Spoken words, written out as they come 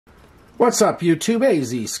What's up, YouTube?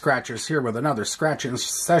 AZ Scratchers here with another scratching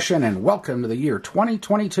session, and welcome to the year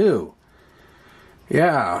 2022.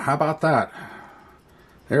 Yeah, how about that?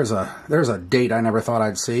 There's a date I never thought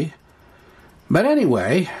I'd see. But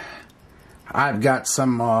anyway, I've got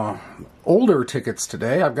some older tickets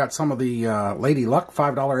today. I've got some of the Lady Luck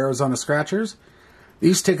 $5 Arizona Scratchers.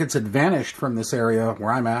 These tickets had vanished from this area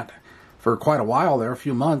where I'm at for quite a while there, a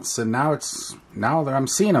few months, and now that I'm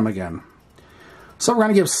seeing them again. So we're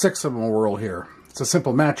going to give 6 of them a whirl here. It's a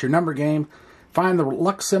simple match your number game. Find the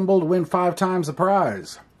luck symbol to win 5 times the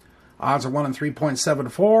prize. Odds are 1 in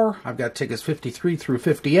 3.74. I've got tickets 53 through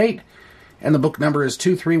 58, and the book number is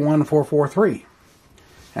 231443.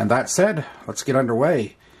 And that said, let's get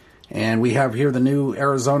underway. And we have here the new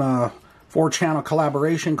Arizona 4-channel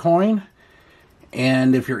collaboration coin.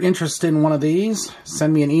 And if you're interested in one of these,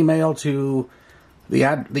 send me an email to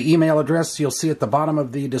the email address you'll see at the bottom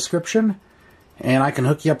of the description. And I can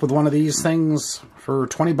hook you up with one of these things for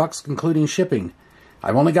 20 bucks, including shipping.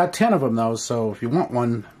 I've only got 10 of them, though, so if you want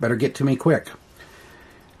one, better get to me quick.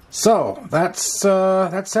 So, that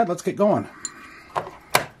said, let's get going. We're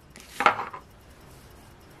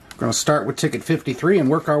going to start with ticket 53 and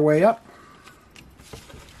work our way up.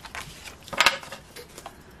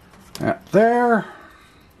 There.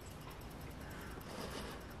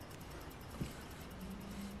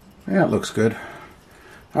 Yeah, it looks good.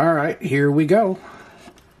 Alright, here we go.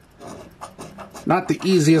 Not the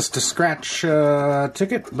easiest to scratch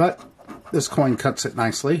ticket, but this coin cuts it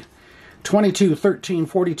nicely. 22, 13,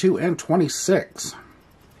 42, and 26.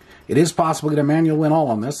 It is possible to get a manual win all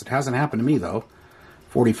on this. It hasn't happened to me, though.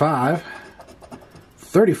 45,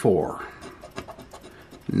 34,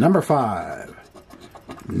 number 5,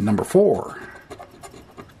 number 4,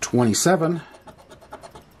 27,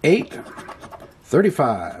 8,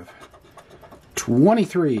 35,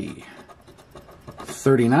 23,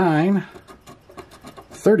 39,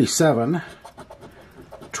 37,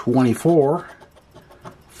 24,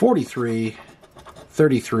 43,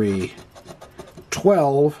 33,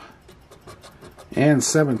 12, and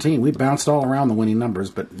 17. We bounced all around the winning numbers,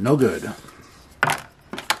 but no good.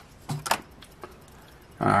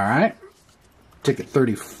 Alright. Ticket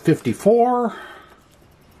 54.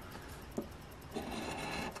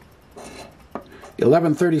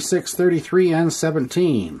 11, 36, 33, and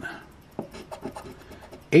 17.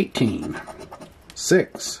 18,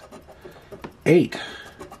 6, 8,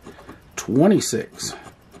 26,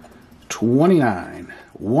 29,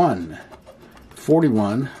 1,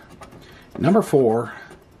 41, number 4,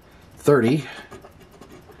 30,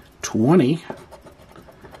 20,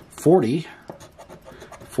 40,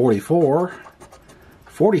 44,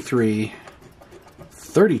 43,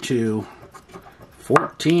 32,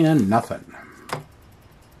 14, and nothing.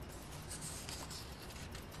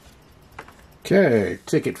 Okay,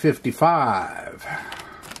 ticket 55.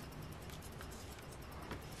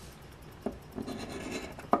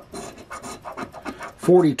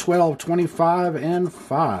 $40, $12, $25, and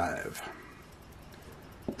 5.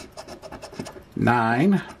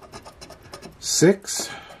 9, 6,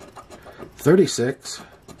 36,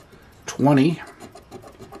 20,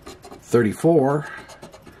 34,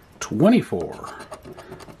 24,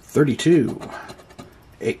 32,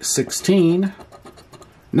 8, 16.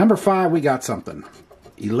 Number 5, we got something.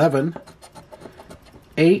 11,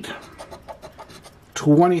 8,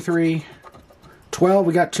 23, 12,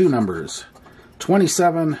 we got 2 numbers.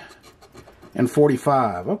 27 and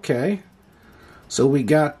 45. Okay. So we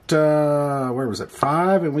got, where was it?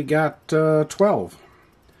 5, and we got 12.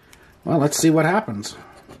 Well, let's see what happens.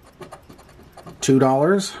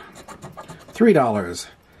 $2, $3.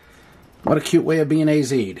 What a cute way of being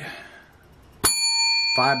AZ'd.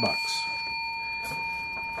 $5.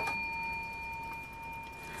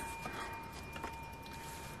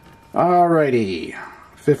 Alrighty,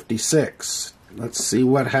 56. Let's see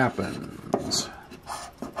what happens.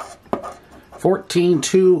 14,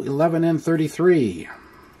 2, 11, and 33.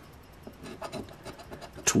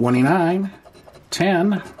 29,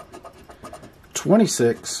 10,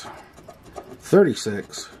 26,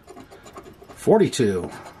 36, 42,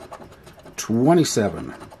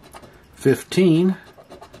 27, 15,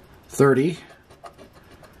 30,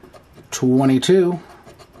 22,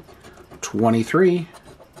 23,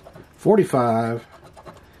 45,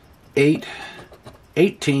 8,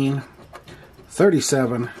 18,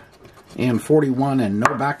 37, and 41, and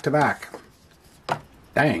no back-to-back.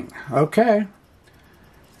 Dang. Okay.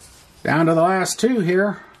 Down to the last 2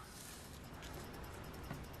 here.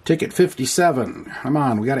 Ticket 57. Come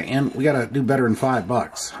on, we gotta do better than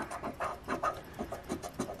 $5.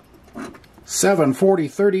 7, 40,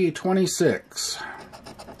 30, 26,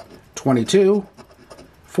 22,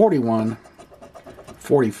 41,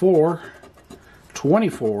 44,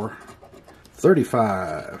 24,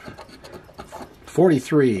 35,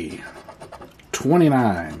 43,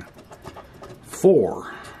 29,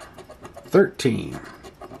 4, 13,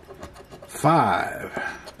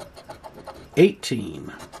 5,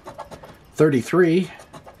 18, 33,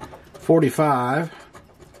 45,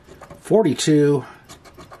 42,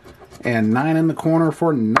 and 9 in the corner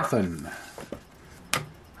for nothing.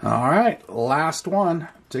 All right, last one,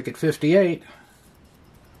 ticket 58.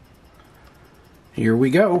 Here we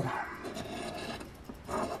go.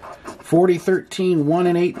 40, 13, 1,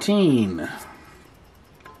 and 18.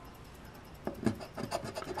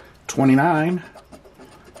 29,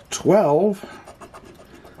 12,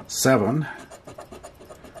 7,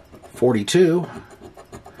 42,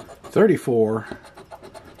 34,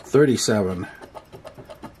 37,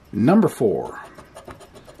 number 4,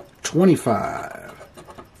 25,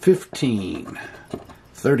 15,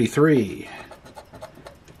 33,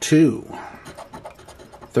 2,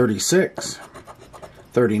 36,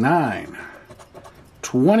 39,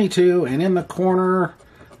 22, and in the corner,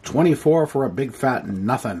 24 for a big fat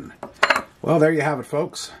nothing. Well, there you have it,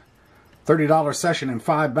 folks. $30 session and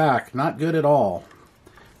 5 back. Not good at all.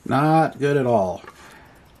 Not good at all.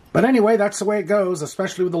 But anyway, that's the way it goes,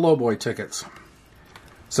 especially with the lowboy tickets.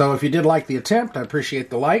 So if you did like the attempt, I appreciate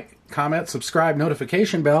the like, comment, subscribe,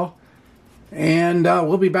 notification bell. And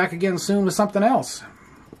we'll be back again soon with something else.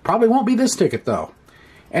 Probably won't be this ticket, though.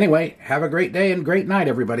 Anyway, have a great day and great night,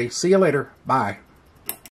 everybody. See you later. Bye.